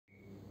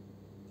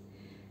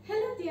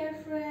dear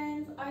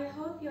friends, I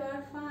hope you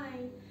are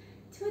fine.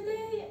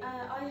 Today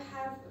I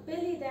have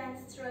belly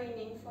dance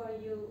training for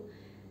you.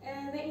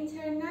 The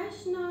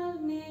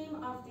international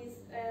name of this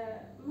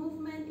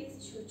movement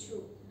is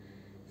Choo-Choo.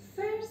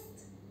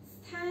 First,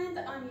 stand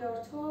on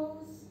your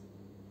toes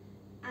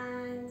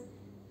and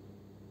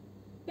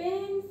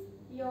bend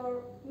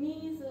your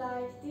knees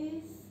like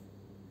this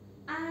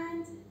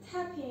and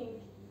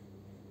tapping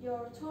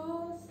your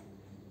toes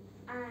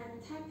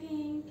and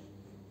tapping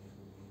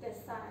the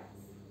sides.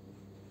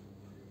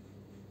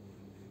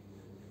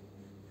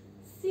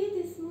 See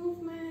this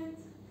movement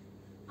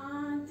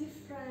on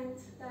different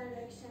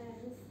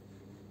directions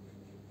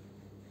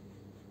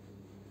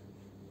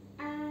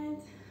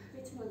and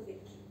with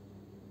music.